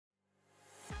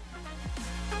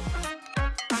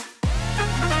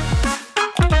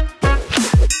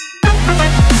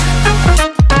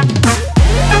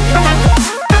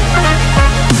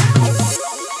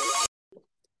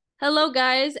Hello,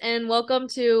 guys, and welcome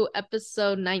to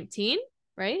episode 19,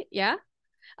 right? Yeah.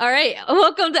 All right.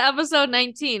 Welcome to episode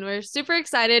 19. We're super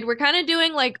excited. We're kind of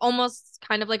doing like almost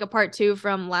kind of like a part two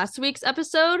from last week's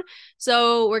episode.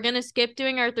 So we're going to skip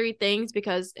doing our three things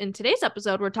because in today's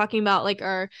episode, we're talking about like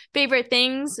our favorite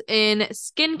things in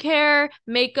skincare,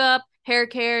 makeup, hair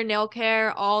care, nail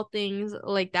care, all things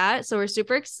like that. So we're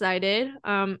super excited.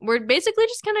 We're basically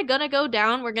just kind of gonna go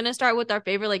down. We're gonna start with our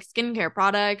favorite like skincare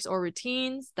products or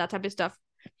routines, that type of stuff.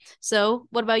 So,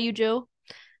 what about you, Joe?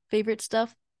 Favorite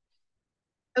stuff?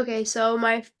 Okay, so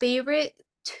my favorite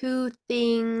two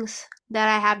things that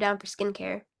I have down for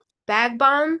skincare. Bag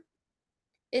Balm.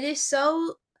 It is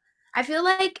so I feel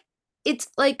like it's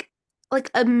like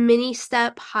a mini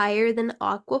step higher than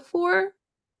Aquaphor.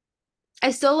 I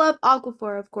still love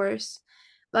Aquaphor, of course,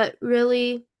 but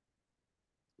really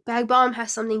Bag Balm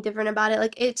has something different about it.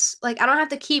 Like it's like I don't have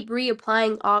to keep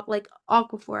reapplying like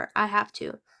Aquaphor. I have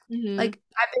to. Mm-hmm. Like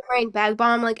I've been wearing Bag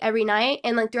Balm like every night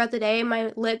and like throughout the day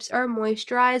my lips are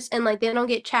moisturized and like they don't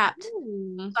get chapped.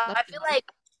 That's I feel nice. like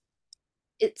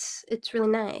it's really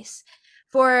nice.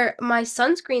 For my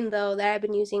sunscreen though that I've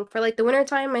been using for like the winter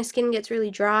time, my skin gets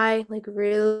really dry, like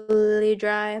really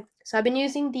dry. So I've been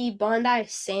using the Bondi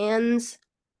Sands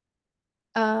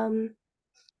um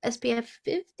SPF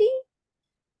 50.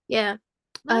 Yeah.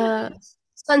 Uh Nice.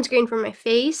 Sunscreen for my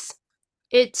face.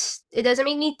 It doesn't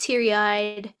make me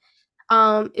teary-eyed.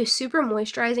 It's super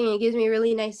moisturizing. It gives me a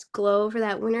really nice glow for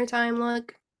that wintertime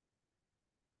look.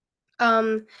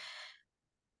 Um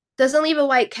doesn't leave a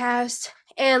white cast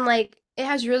and like it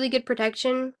has really good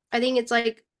protection. I think it's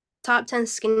like top 10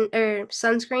 skin or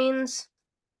sunscreens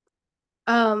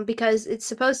because it's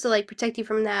supposed to like protect you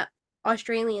from that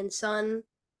Australian sun.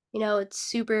 You know, it's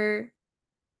super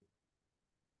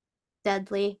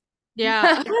deadly.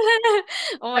 Yeah.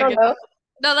 I Oh my don't goodness. know.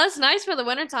 No, that's nice for the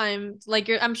wintertime. Like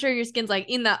I'm sure your skin's like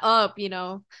in that up. Yeah.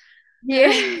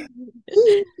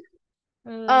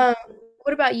 Uh, Um,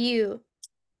 what about you?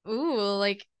 Ooh,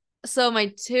 like so my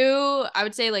two, I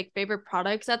would say like favorite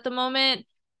products at the moment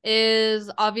is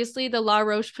obviously the La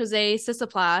Roche-Posay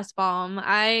Cicaplast balm.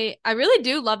 I really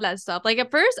do love that stuff. Like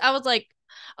at first I was like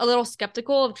a little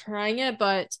skeptical of trying it,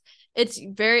 but it's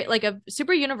very like a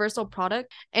super universal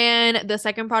product. And the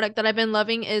second product that I've been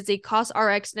loving is the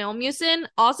CosRX Nail Mucin.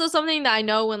 Also something that I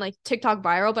know when like TikTok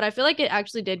viral, but I feel like it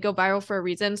actually did go viral for a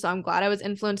reason, so I'm glad I was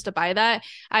influenced to buy that.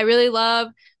 I really love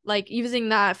like using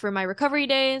that for my recovery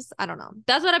days. I don't know.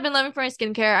 That's what I've been loving for my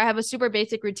skincare. I have a super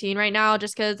basic routine right now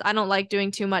just because I don't like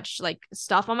doing too much like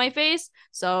stuff on my face.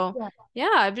 So Yeah.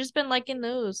 yeah, I've just been liking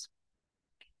those.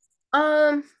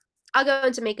 Um, I'll go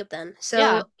into makeup then. Yeah.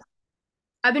 So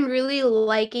I've been really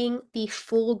liking the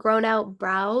full grown out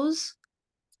brows,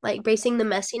 like bracing the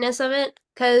messiness of it.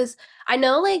 Because I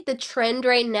know like the trend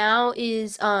right now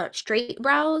is straight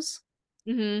brows,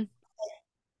 Mm-hmm.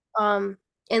 um,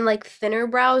 and like thinner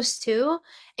brows too.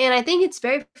 And I think it's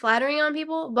very flattering on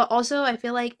people, but also I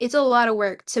feel like it's a lot of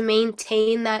work to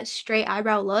maintain that straight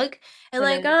eyebrow look. And It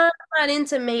like is. I'm not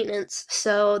into maintenance,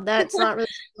 so that's not really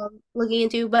what I'm looking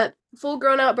into. But full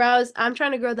grown out brows, I'm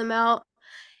trying to grow them out.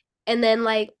 And then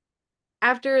like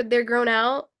after they're grown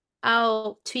out,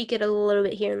 I'll tweak it a little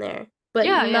bit here and there, but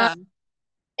Yeah, not. yeah.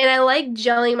 And I like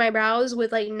gelling my brows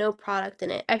with like no product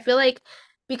in it. I feel like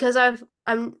because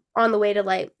I'm on the way to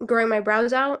like growing my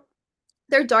brows out,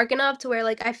 they're dark enough to where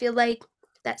like I feel like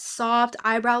that soft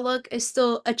eyebrow look is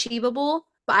still achievable,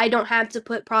 but I don't have to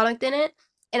put product in it,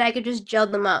 and I could just gel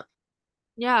them up.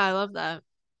 Yeah, I love that.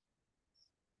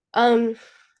 Um,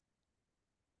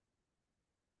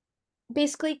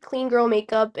 Basically clean girl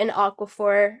makeup and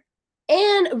Aquaphor.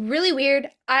 And really weird,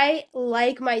 I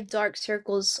like my dark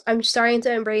circles. I'm starting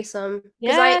to embrace them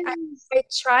because Yes. I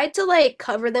tried to like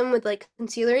cover them with like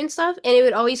concealer and stuff, and it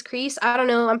would always crease. I don't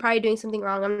know. I'm probably doing something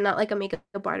wrong. I'm not like a makeup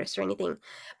artist or anything,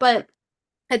 but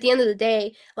at the end of the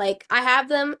day, like I have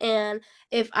them, and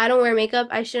if I don't wear makeup,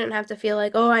 I shouldn't have to feel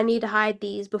like, oh, I need to hide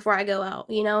these before I go out,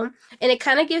 you know? And it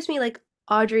kind of gives me like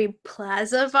Audrey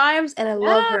Plaza vibes, and I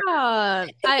love her. Yeah.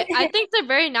 I think they're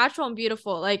very natural and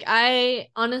beautiful. Like I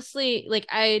honestly like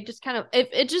I just kind of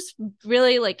it just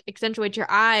really like accentuates your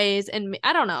eyes and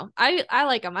I don't know. I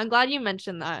like them. I'm glad you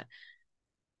mentioned that.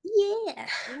 Yeah.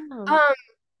 Yeah. Um,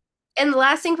 and the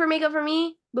last thing for makeup for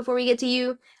me, before we get to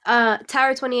you,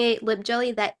 Tower 28 lip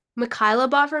jelly that Mikayla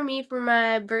bought for me for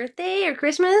my birthday or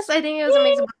Christmas. I think it was a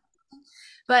mix of both.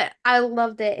 But I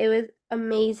loved it. It was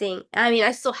amazing. I mean,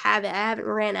 I still have it. I haven't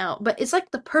ran out, but it's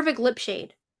like the perfect lip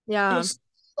shade. And Yeah. it's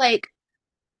like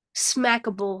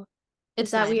smackable. Is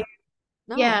It's that nice. weird?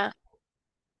 No. Yeah.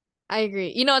 I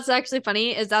agree. You know what's actually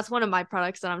funny is that's one of my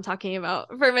products that I'm talking about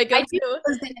for I makeup knew too. it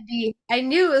was gonna be. I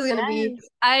knew it was gonna be. Yes.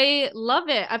 I love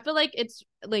it. I feel like it's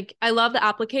like I love the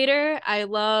applicator. I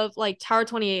love like Tower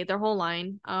 28, their whole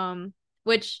line.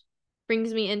 Which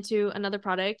brings me into another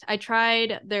product. I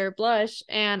tried their blush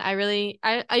and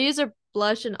I use their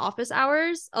blush in office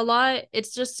hours a lot.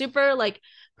 It's just super like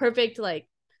perfect like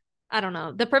I don't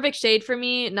know, the perfect shade for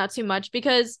me, not too much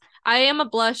because I am a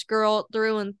blush girl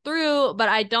through and through, but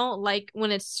I don't like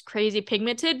when it's crazy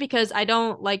pigmented because I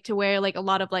don't like to wear like a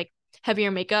lot of like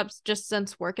heavier makeups just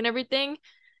since work and everything.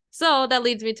 So that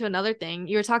leads me to another thing.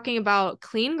 You were talking about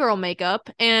clean girl makeup,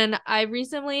 and I've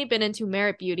recently been into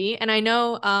Merit Beauty, and I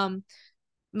know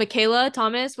Michaela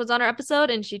Thomas was on our episode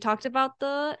and she talked about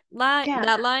the Yeah.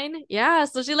 that line. Yeah,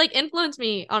 so she like influenced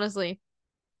me, honestly.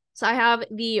 So I have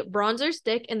the bronzer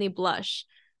stick and the blush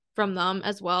from them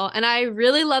as well. And I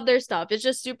really love their stuff. It's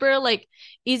just super like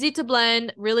easy to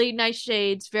blend, really nice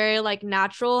shades, very like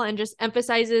natural and just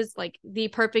emphasizes like the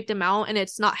perfect amount and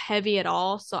it's not heavy at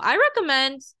all. So I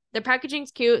recommend their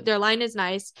packaging's cute, their line is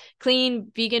nice,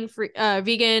 clean, vegan free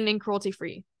vegan and cruelty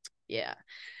free. Yeah.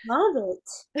 Love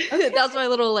it. Okay. That's my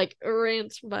little like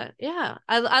rant, but yeah.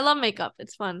 I love makeup.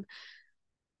 It's fun.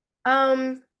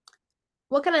 Um,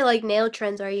 what kind of like nail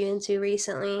trends are you into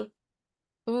recently?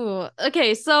 Ooh,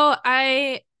 okay. So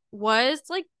I was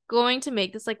like going to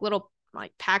make this like little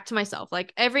like pact to myself.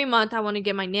 Like every month I want to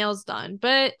get my nails done.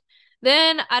 But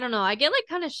then I don't know, I get like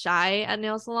kind of shy at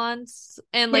nail salons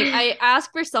and like I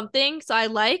ask for something. So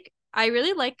I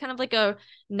really like kind of like a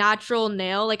natural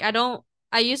nail. Like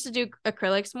I used to do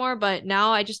acrylics more, but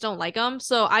now I just don't like them.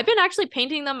 So I've been actually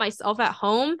painting them myself at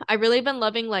home. I really been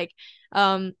loving like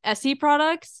SE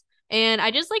products. And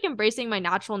I just like embracing my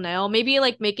natural nail, maybe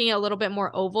like making it a little bit more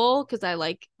oval because I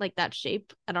like that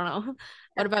shape. I don't know.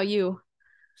 What about you?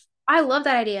 I love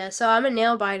that idea. So I'm a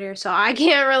nail biter, so I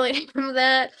can't really do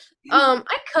that.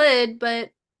 I could,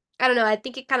 but I don't know. I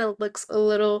think it kind of looks a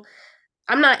little.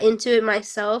 I'm not into it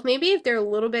myself. Maybe if they're a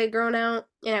little bit grown out,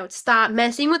 and I would stop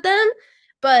messing with them.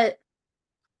 But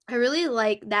I really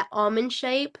like that almond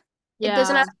shape. It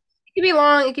doesn't Yeah, have. It could be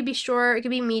long. It could be short. It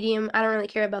could be medium. I don't really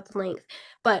care about the length.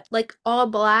 But like all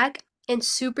black and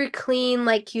super clean,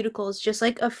 like cuticles, just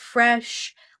like a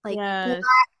fresh, like black, yes.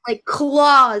 like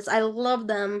claws. I love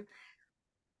them.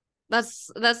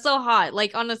 That's so hot.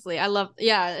 Like honestly, I love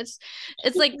yeah, it's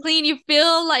like clean. You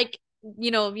feel like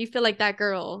you feel like that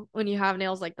girl when you have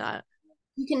nails like that.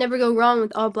 You can never go wrong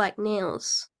with all black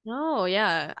nails. Oh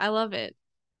yeah, I love it.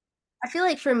 I feel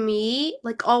like for me,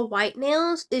 like all white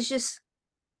nails is just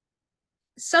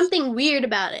something weird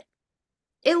about it.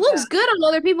 It Yeah. looks good on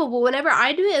other people, but whenever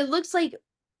I do it, it looks like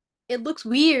it looks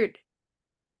weird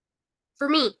for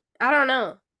me. I don't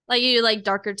know. Like you like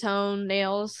darker tone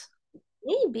nails.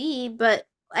 Maybe, but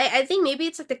I think maybe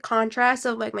it's like the contrast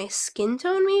of like my skin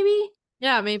tone, maybe.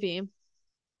 Yeah, maybe.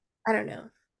 I don't know.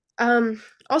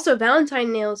 Also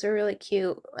Valentine nails are really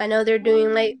cute. I know they're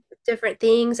doing like different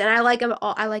things and I like them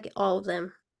all. I like all of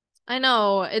them. I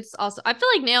know. It's also I feel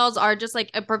like nails are just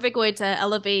like a perfect way to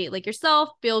elevate like yourself,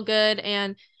 feel good,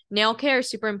 and nail care is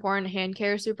super important, hand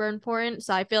care is super important.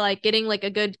 So I feel like getting like a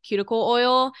good cuticle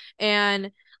oil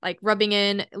and like rubbing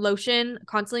in lotion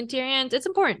constantly to your hands, it's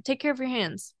important. Take care of your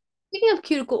hands. Speaking of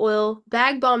cuticle oil,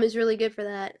 Bag Balm is really good for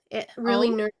that. It really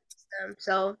Oh, nourishes them.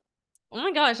 So oh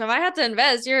my gosh, if I had to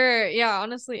invest, you're yeah,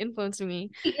 honestly influencing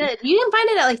me. pretty good. You can find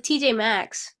it at like TJ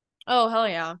Maxx. Oh, hell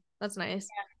yeah. That's nice.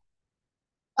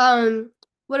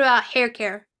 What about hair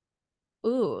care?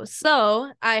 Ooh,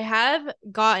 so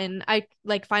I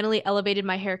like finally elevated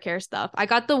my hair care stuff. I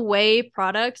got the Way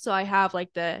product, so I have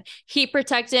like the heat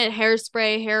protectant,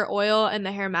 hairspray, hair oil, and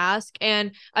the hair mask.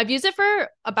 And I've used it for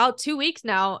about 2 weeks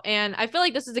now, and I feel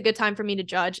like this is a good time for me to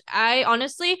judge. I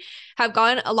honestly have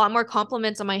gotten a lot more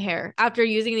compliments on my hair after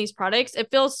using these products. It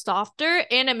feels softer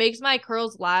and it makes my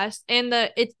curls last, and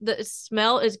the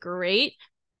smell is great.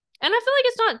 And I feel like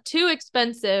it's not too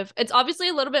expensive. It's obviously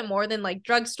a little bit more than like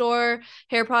drugstore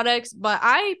hair products, but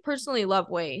I personally love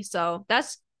Way. So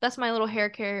that's my little hair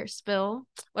care spill.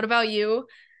 What about you?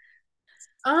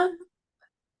 Um,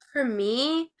 for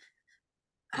me,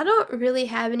 I don't really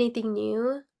have anything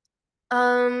new.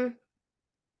 Um,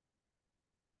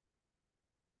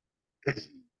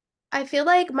 I feel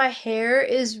like my hair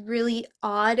is really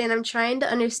odd and I'm trying to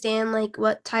understand like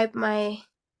what type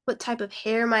of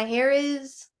hair my hair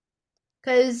is.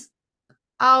 'Cause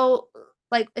I'll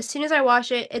like as soon as I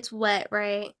wash it, it's wet,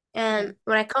 right? Yeah. And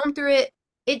when I comb through it,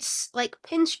 it's like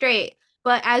pin straight.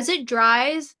 But as it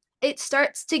dries, it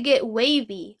starts to get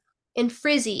wavy and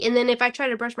frizzy. And then if I try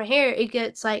to brush my hair, it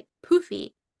gets like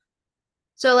poofy.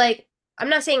 So like I'm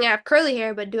not saying I have curly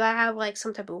hair, but do I have like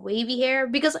some type of wavy hair?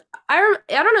 Because I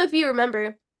don't know if you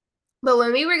remember, but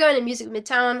when we were going to Music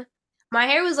Midtown, my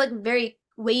hair was like very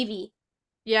wavy.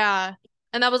 Yeah.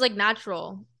 And that was like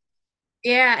natural.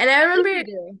 Yeah, and I I think remember, you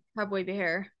do have wavy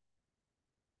hair.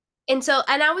 and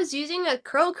I was using a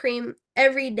curl cream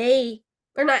every day,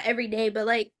 or not every day, but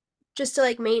like just to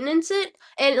like maintenance it,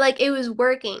 and like it was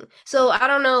working. So I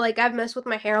don't know, like I've messed with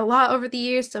my hair a lot over the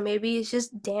years, so maybe it's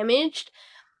just damaged.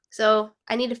 So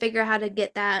I need to figure out how to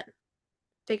get that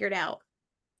figured out.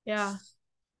 Yeah,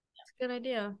 it's a good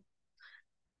idea.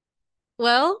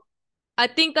 Well, I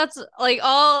think that's like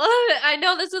all. I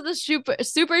know this is a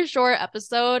super short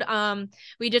episode.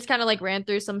 We just kind of like ran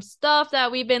through some stuff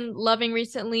that we've been loving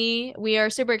recently. We are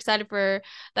super excited for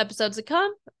the episodes to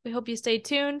come. We hope you stay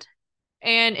tuned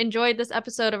and enjoyed this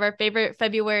episode of our favorite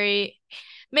February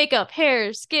makeup,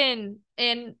 hair, skin,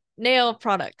 and nail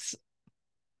products.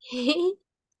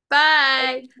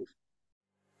 Bye.